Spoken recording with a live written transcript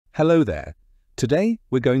Hello there. Today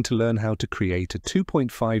we're going to learn how to create a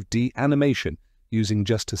 2.5D animation using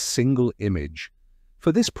just a single image.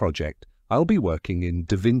 For this project, I'll be working in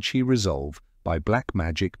Davinci Resolve by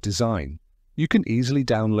Blackmagic Design. You can easily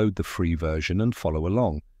download the free version and follow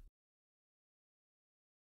along.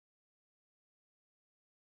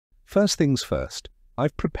 First things first,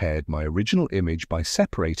 I've prepared my original image by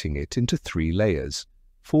separating it into 3 layers: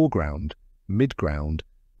 foreground, midground,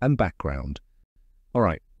 and background.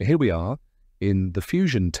 Alright, here we are in the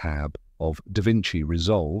Fusion tab of Davinci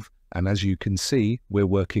Resolve, and as you can see, we're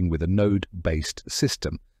working with a node-based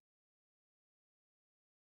system.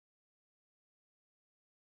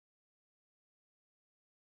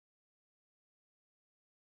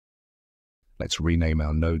 Let's rename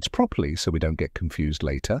our nodes properly so we don't get confused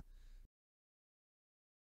later.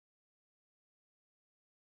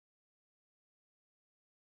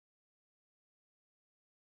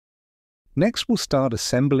 Next, we'll start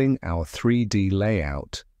assembling our 3D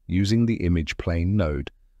layout using the image plane node.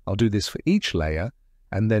 I'll do this for each layer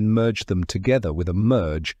and then merge them together with a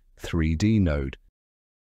merge 3D node.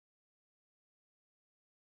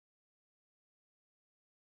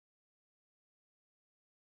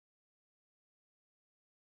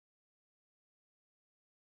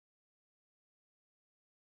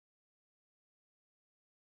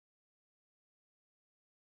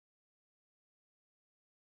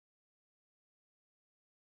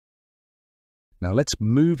 Now let's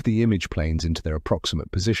move the image planes into their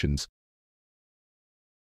approximate positions.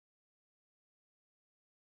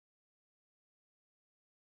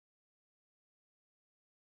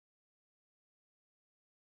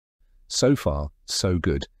 So far, so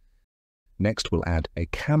good. Next, we'll add a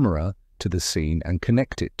camera to the scene and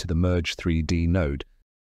connect it to the Merge 3D node.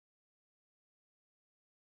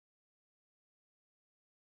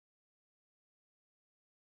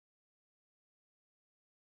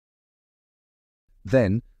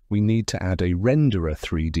 Then, we need to add a renderer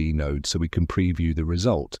 3D node so we can preview the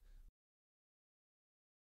result.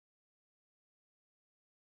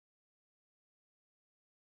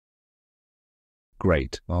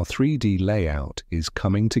 Great, our 3D layout is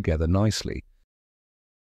coming together nicely.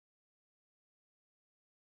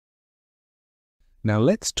 Now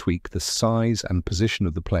let's tweak the size and position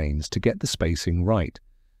of the planes to get the spacing right.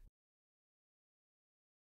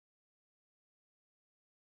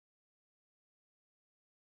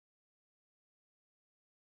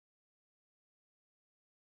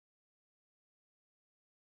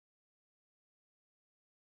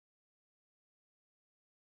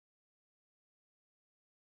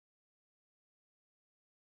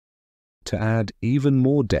 To add even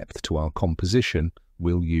more depth to our composition,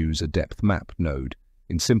 we'll use a depth map node.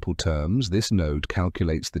 In simple terms, this node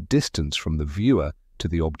calculates the distance from the viewer to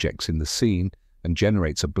the objects in the scene and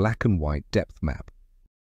generates a black and white depth map.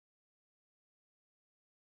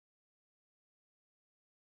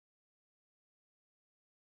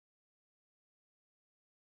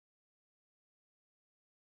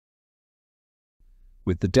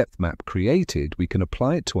 With the depth map created, we can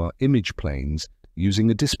apply it to our image planes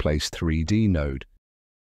using a Displace 3D node.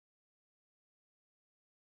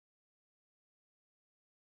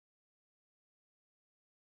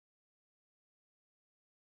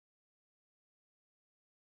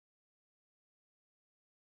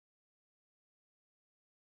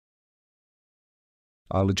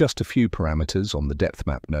 I'll adjust a few parameters on the depth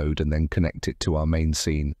map node and then connect it to our main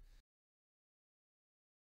scene.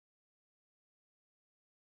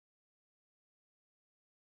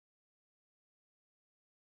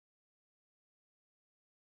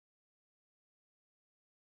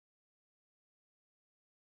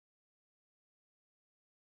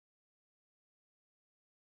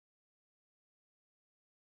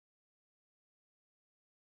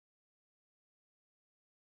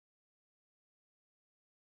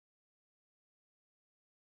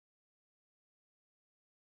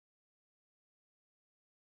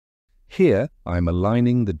 Here, I'm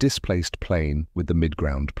aligning the displaced plane with the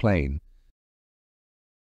midground plane.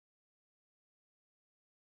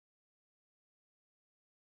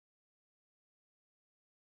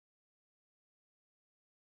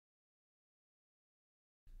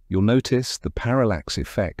 You'll notice the parallax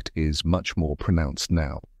effect is much more pronounced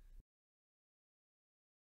now.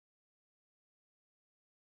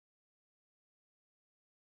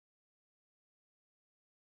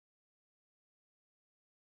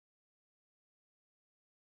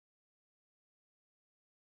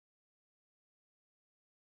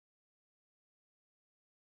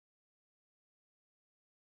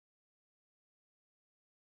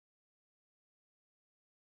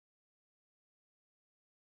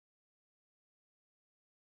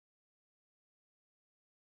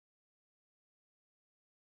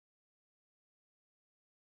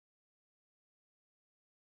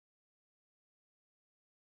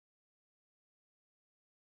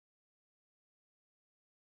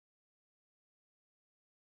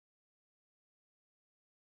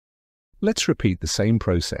 Let's repeat the same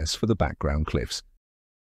process for the background cliffs.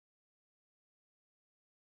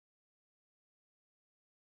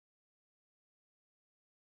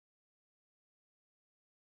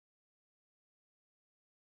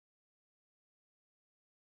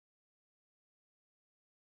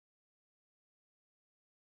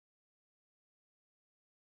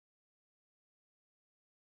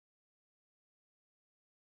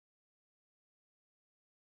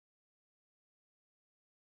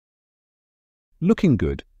 Looking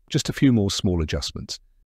good, just a few more small adjustments.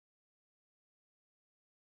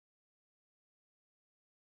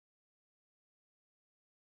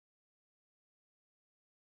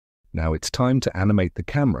 Now it's time to animate the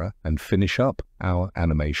camera and finish up our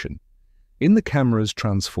animation. In the Camera's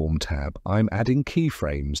Transform tab, I'm adding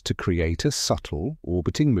keyframes to create a subtle,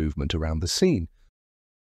 orbiting movement around the scene.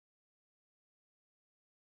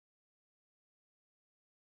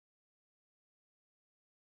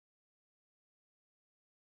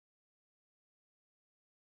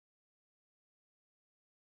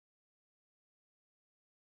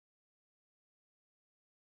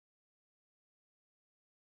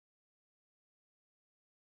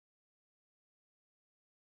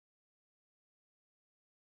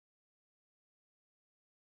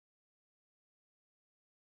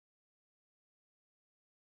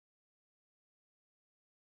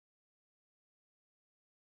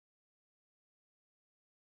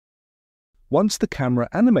 Once the camera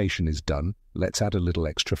animation is done, let's add a little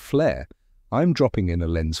extra flair. I'm dropping in a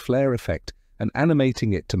lens flare effect and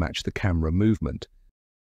animating it to match the camera movement.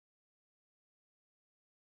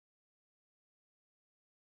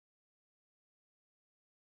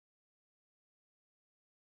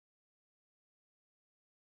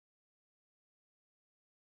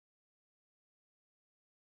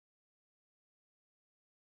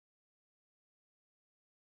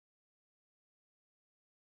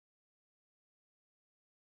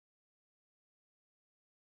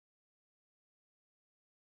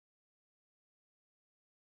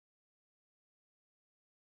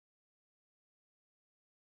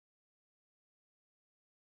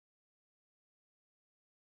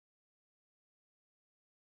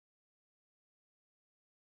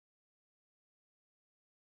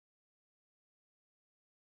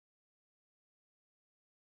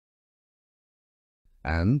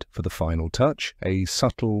 And, for the final touch, a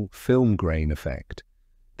subtle film grain effect.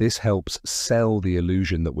 This helps sell the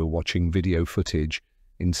illusion that we're watching video footage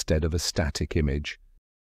instead of a static image.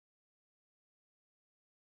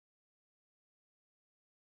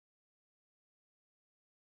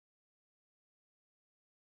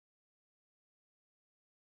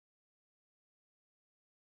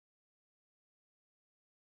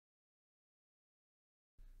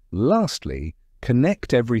 Lastly,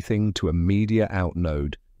 connect everything to a media out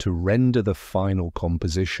node to render the final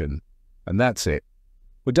composition. And that's it.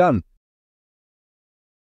 We're done.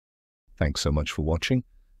 Thanks so much for watching,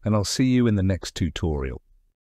 and I'll see you in the next tutorial.